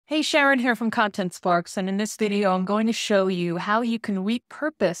Hey, Sharon here from Content Sparks, and in this video, I'm going to show you how you can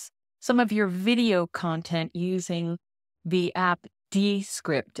repurpose some of your video content using the app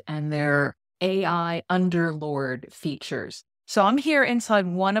Descript and their AI Underlord features. So I'm here inside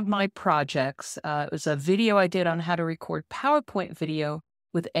one of my projects. It was a video I did on how to record PowerPoint video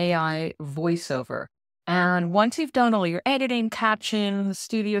with AI voiceover. And once you've done all your editing, caption,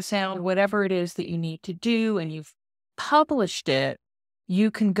 studio sound, whatever it is that you need to do, and you've published it, you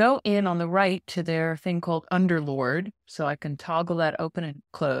can go in on the right to their thing called Underlord. So I can toggle that open and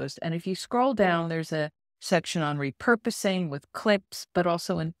closed. And if you scroll down, there's a section on repurposing with clips, but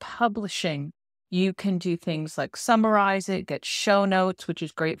also in publishing, you can do things like summarize it, get show notes, which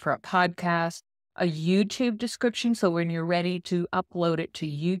is great for a podcast, a YouTube description. So when you're ready to upload it to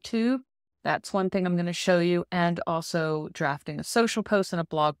YouTube, that's one thing I'm going to show you, and also drafting a social post and a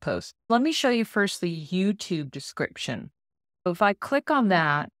blog post. Let me show you first the YouTube description. If I click on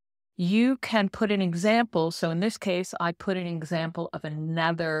that, you can put an example. So in this case, I put an example of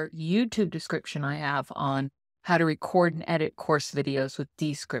another YouTube description I have on how to record and edit course videos with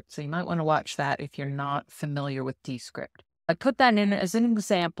Descript. So you might want to watch that if you're not familiar with Descript. I put that in as an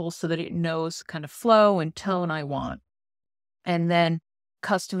example so that it knows the kind of flow and tone I want. And then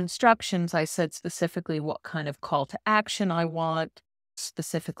custom instructions, I said specifically what kind of call to action I want,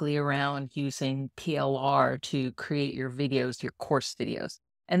 specifically around using PLR to create your videos, your course videos.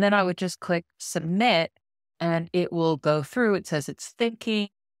 And then I would just click submit and it will go through. It says it's thinking,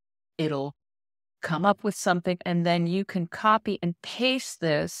 it'll come up with something, and then you can copy and paste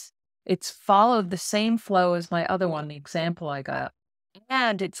this. It's followed the same flow as my other one, the example I got.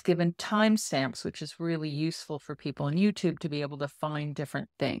 And it's given timestamps, which is really useful for people on YouTube to be able to find different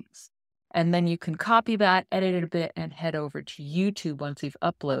things. And then you can copy that, edit it a bit, and head over to YouTube once you've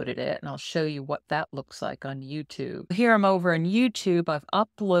uploaded it. And I'll show you what that looks like on YouTube. Here I'm over on YouTube. I've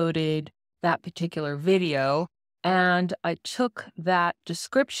uploaded that particular video, and I took that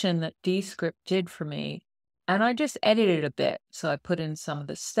description that Descript did for me, and I just edited a bit. So I put in some of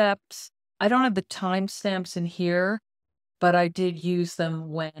the steps. I don't have the timestamps in here, but I did use them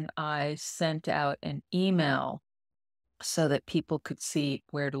when I sent out an email so that people could see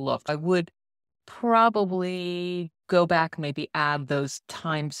where to look. I would probably go back and maybe add those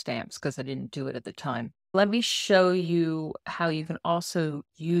timestamps because I didn't do it at the time. Let me show you how you can also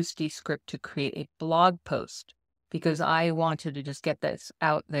use Descript to create a blog post, because I wanted to just get this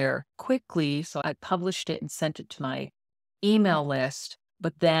out there quickly. So I published it and sent it to my email list,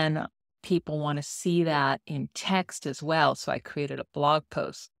 but then people want to see that in text as well. So I created a blog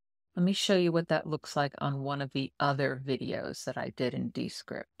post. Let me show you what that looks like on one of the other videos that I did in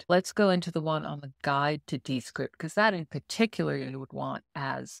Descript. Let's go into the one on the guide to Descript, because that in particular you would want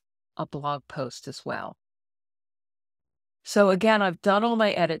as a blog post as well. So again, I've done all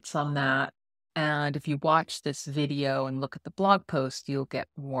my edits on that. And if you watch this video and look at the blog post, you'll get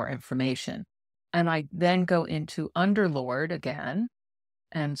more information. And I then go into Underlord again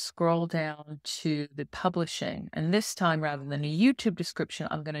and scroll down to the publishing. And this time, rather than a YouTube description,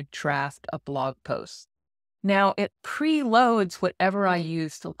 I'm going to draft a blog post. Now it preloads whatever I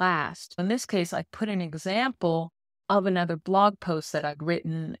used last. In this case, I put an example of another blog post that I'd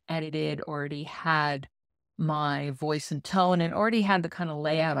written, edited, already had my voice and tone, and already had the kind of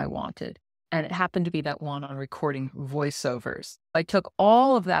layout I wanted. And it happened to be that one on recording voiceovers. I took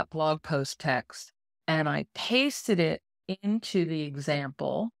all of that blog post text and I pasted it into the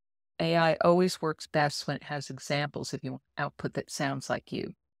example. AI always works best when it has examples if you want output that sounds like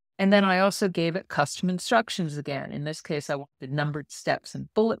you. And then I also gave it custom instructions again. In this case, I wanted numbered steps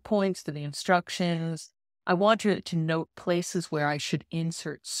and bullet points to the instructions. I wanted it to note places where I should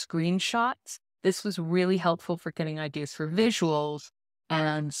insert screenshots. This was really helpful for getting ideas for visuals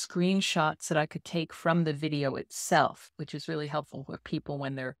and screenshots that I could take from the video itself, which is really helpful for people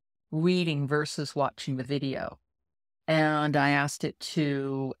when they're reading versus watching the video. And I asked it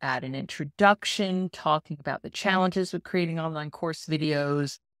to add an introduction talking about the challenges with creating online course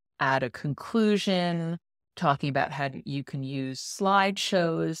videos, add a conclusion talking about how you can use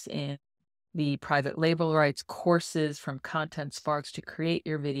slideshows in the private label rights courses from Content Sparks to create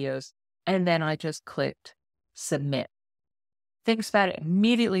your videos. And then I just clicked submit. Thinks about it,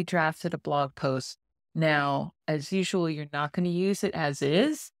 immediately drafted a blog post. Now, as usual, you're not going to use it as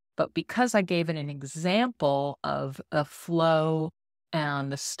is. But because I gave it an example of a flow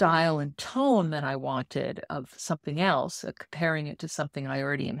and the style and tone that I wanted of something else, comparing it to something I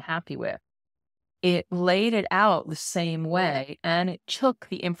already am happy with, it laid it out the same way. And it took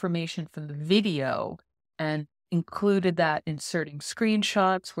the information from the video and included that, inserting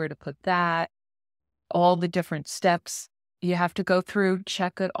screenshots, where to put that, all the different steps You have to go through,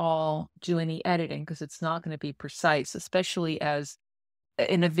 check it all, do any editing because it's not going to be precise, especially as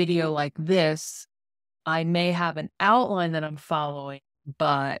in a video like this, I may have an outline that I'm following,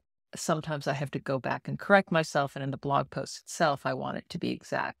 but sometimes I have to go back and correct myself. And in the blog post itself, I want it to be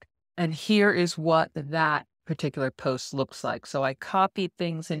exact. And here is what that particular post looks like. So I copied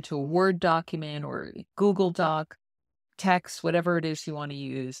things into a Word document or a Google Doc, text, whatever it is you want to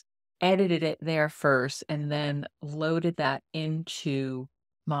use, edited it there first, and then loaded that into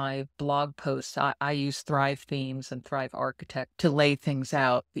my blog post. I use Thrive Themes and Thrive Architect to lay things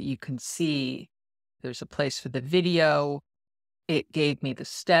out that you can see. There's a place for the video. It gave me the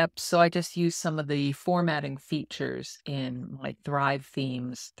steps. So I just used some of the formatting features in my Thrive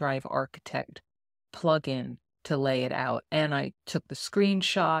Themes, Thrive Architect plugin to lay it out. And I took the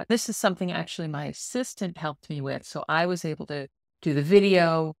screenshot. This is something actually my assistant helped me with. So I was able to do the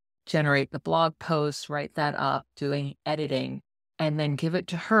video, generate the blog post, write that up, doing editing, and then give it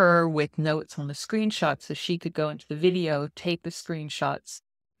to her with notes on the screenshot so she could go into the video, take the screenshots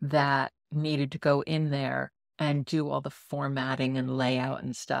that needed to go in there and do all the formatting and layout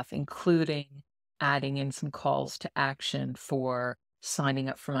and stuff, including adding in some calls to action for signing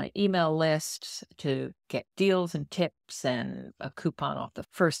up for my email list to get deals and tips and a coupon off the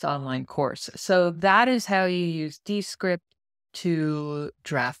first online course. So that is how you use Descript to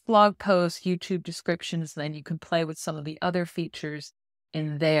draft blog posts, YouTube descriptions. Then you can play with some of the other features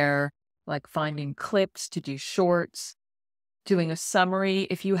in there, like finding clips to do shorts, doing a summary.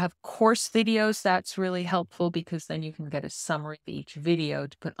 If you have course videos, that's really helpful because then you can get a summary of each video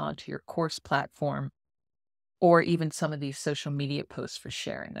to put onto your course platform, or even some of these social media posts for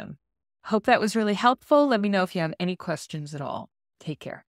sharing them. Hope that was really helpful. Let me know if you have any questions at all. Take care.